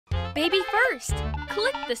Baby First.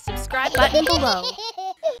 Click the subscribe button below.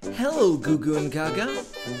 Hello, GooGoo and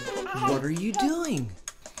GaaGaa. What are you doing?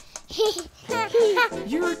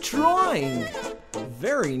 You're drawing.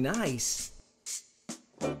 Very nice.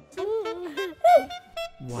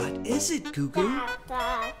 What is it, GooGoo?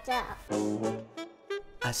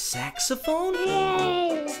 A saxophone?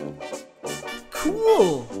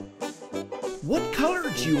 Cool. What color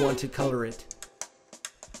do you want to color it?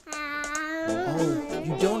 Oh,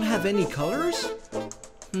 you don't have any colors?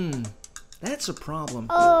 That's a problem.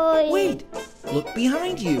 Wait, look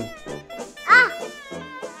behind you.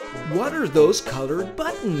 What are those colored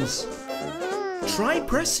buttons? Try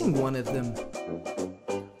pressing one of them.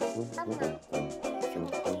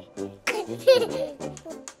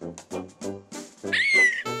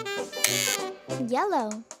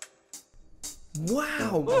 Yellow.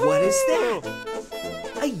 Wow, what is that?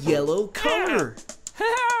 A yellow color.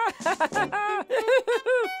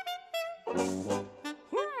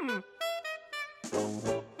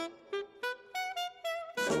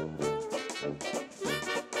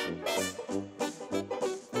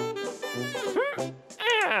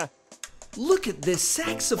 Look at this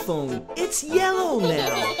saxophone. It's yellow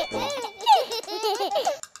now.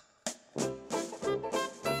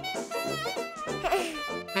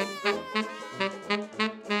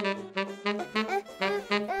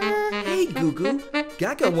 Hey, GooGoo.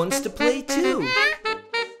 GaaGaa wants to play too.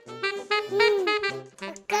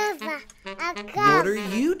 What are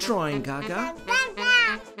you drawing, GaaGaa?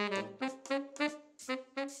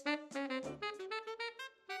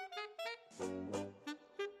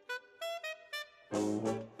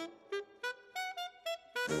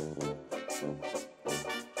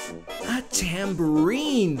 A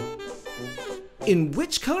tambourine. In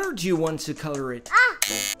which color do you want to color it?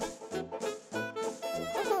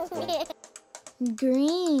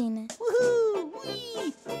 Green. Woohoo!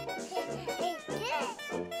 Whee!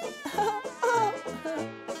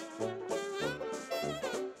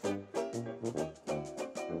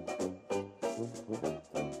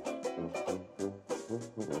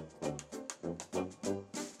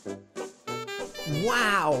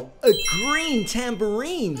 Wow, a green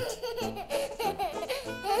tambourine.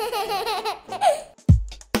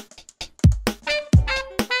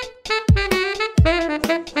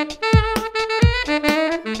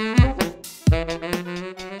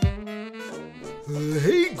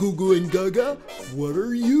 Hey, GooGoo and GaaGaa, what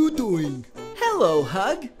are you doing? Hello,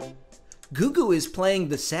 Hug. GooGoo is playing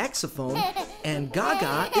the saxophone and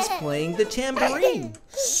GaaGaa is playing the tambourine.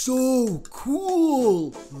 So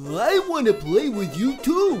cool! I want to play with you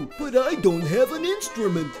too, but I don't have an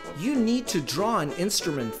instrument. You need to draw an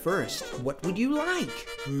instrument first. What would you like?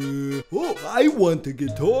 I want a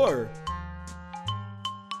guitar.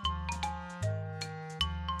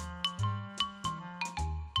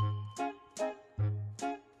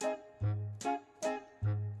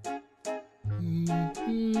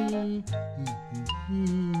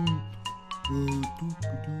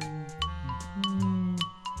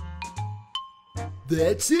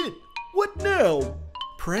 That's it! What now?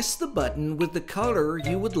 Press the button with the color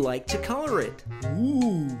you would like to color it.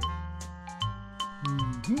 Ooh!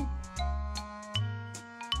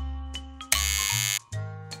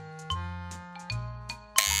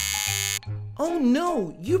 Oh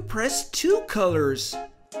no! You pressed two colors!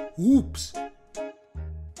 Oops!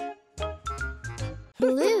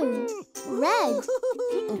 Blue. Red.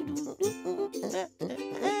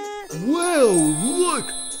 Wow, look!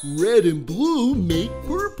 Red and blue make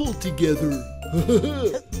purple together.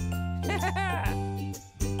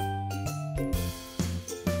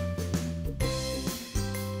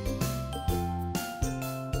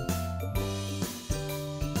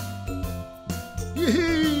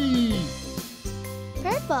 Yay!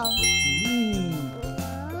 Purple.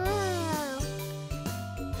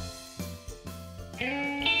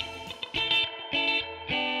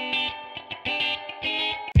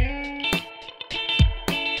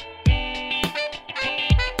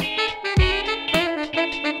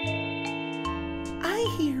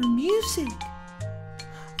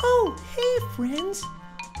 Oh, hey friends!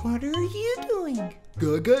 What are you doing?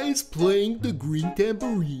 GaaGaa is playing the green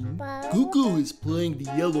tambourine, GooGoo is playing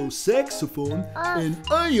the yellow saxophone, and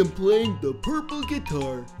I am playing the purple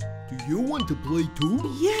guitar. Do you want to play too?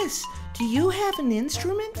 Yes! Do you have an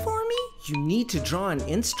instrument for me? You need to draw an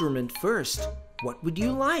instrument first. What would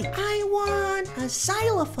you like? I want a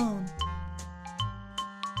xylophone.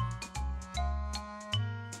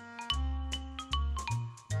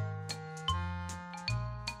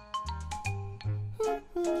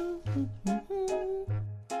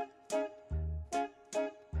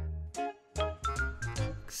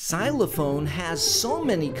 xylophone has so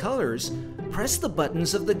many colors. Press the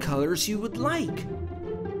buttons of the colors you would like.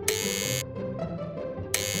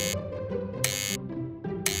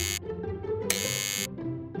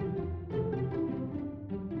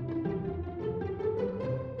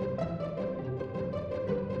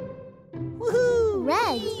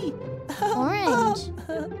 Red, orange,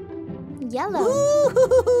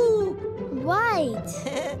 yellow, white,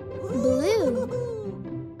 blue.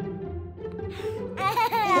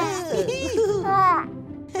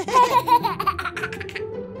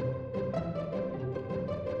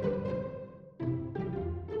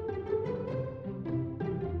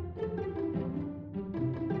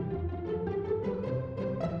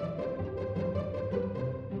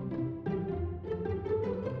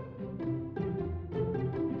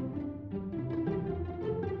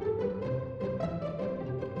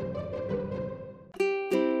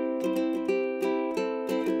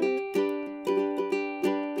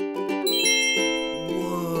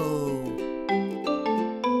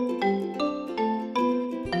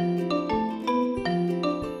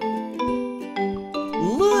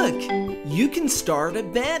 Look, you can start a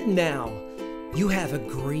band now. You have a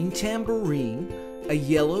green tambourine, a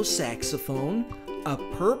yellow saxophone, a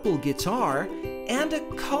purple guitar, and a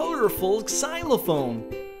colorful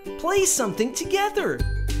xylophone. Play something together.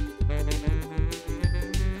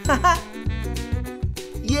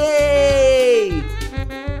 Yay!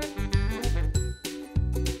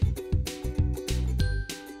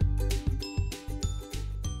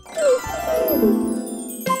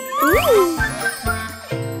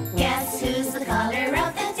 Guess who's the color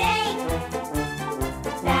of the day?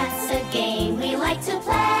 That's a game we like to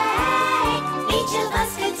play. Each of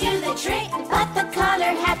us could do the trick, but the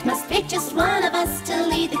color hat must pick just one of us to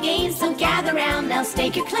lead the game. So gather round, now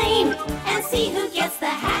stake your claim and see who gets the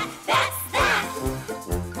hat. That's that!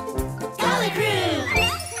 Color Crew!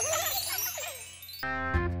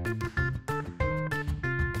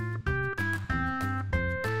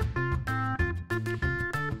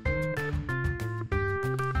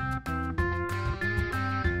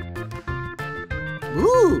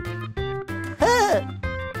 Ooh! Ha!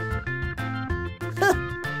 Ha!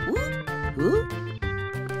 Ooh! Ooh!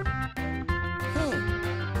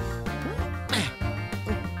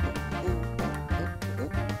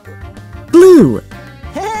 Blue,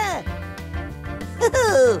 Ha!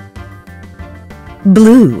 Hoo!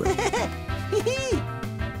 blue, Hee-hee!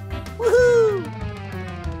 Woohoo!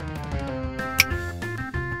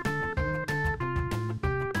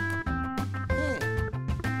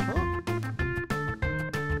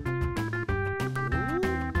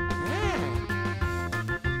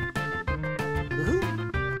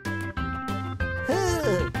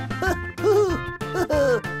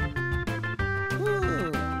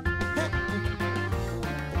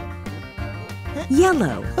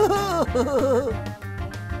 yellow,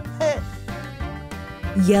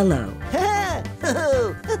 yellow,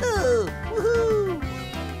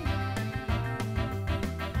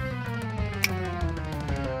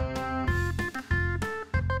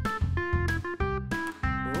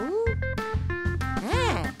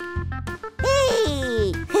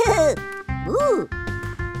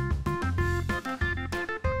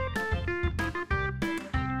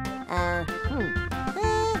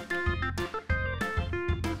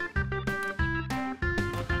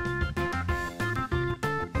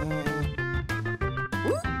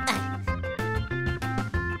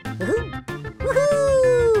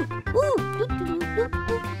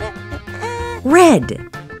 red,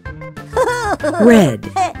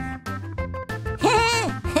 red,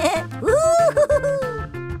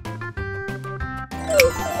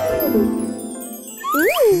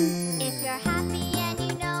 If you're happy and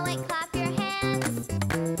you know it, clap your hands.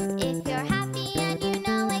 If you're happy and you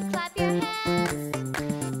know it, clap your hands.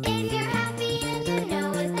 If you're happy and you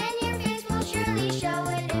know it, then your face will surely show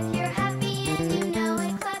it. If you're happy and you know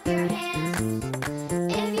it, clap your hands.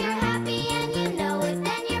 If you're happy and you know it,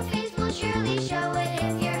 then your face will surely show it.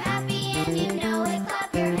 If you're happy and you know it,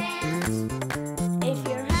 clap your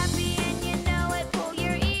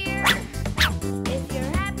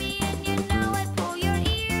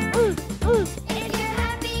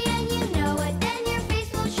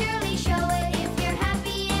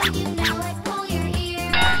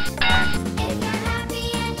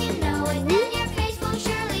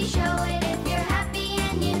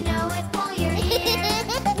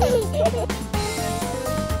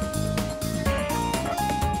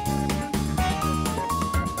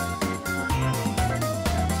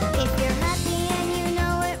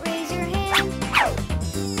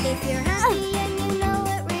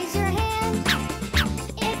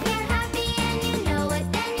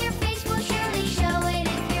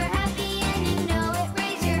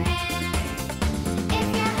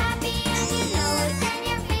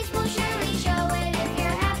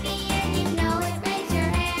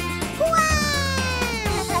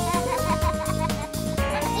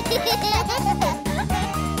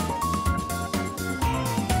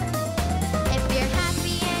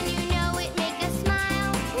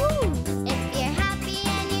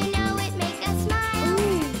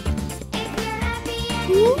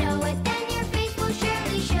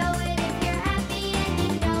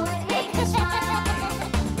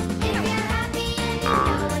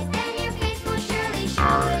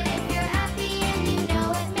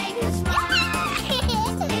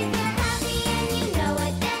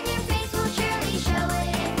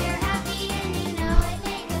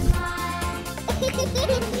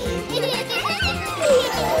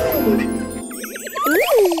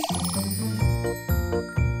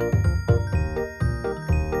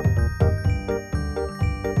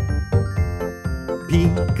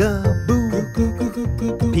Peekaboo,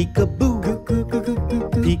 peekaboo,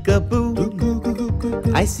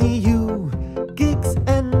 peekaboo. I see you. Gigs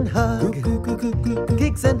and hug,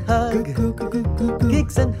 gigs and hug,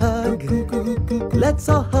 gigs and hug. Let's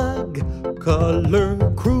all hug. Color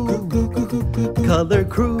crew, color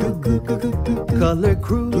crew, color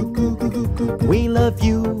crew. We love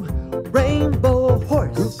you. Rainbow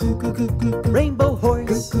horse, rainbow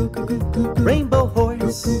horse, rainbow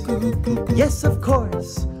horse. Yes, of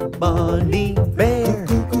course. Bonnie bear,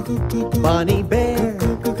 Bonnie bear,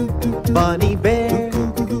 Bonnie bear.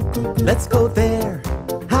 Let's go there.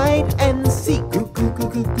 Hide and seek,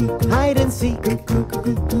 hide and seek,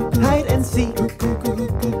 hide and seek,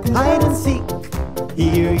 hide and seek.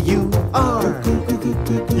 Here you are,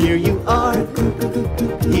 here you are,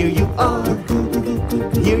 here you are,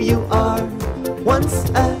 here you are. Once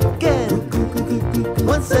again,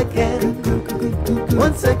 once again,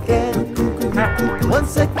 once again,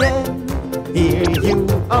 once again. Here you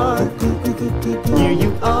are, here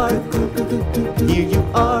you are, here you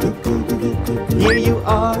are, here you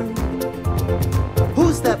are.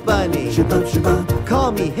 Who's that bunny? Shabab shabab.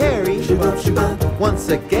 Call me Harry. Shabab shabab. Once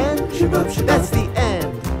again. Shabab shabab. That's the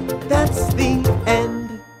end. That's the end.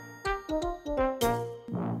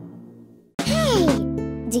 Hey!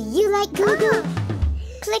 Do you like GooGoo?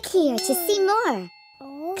 Click here to see more.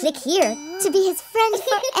 Click here to be his friend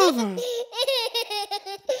forever.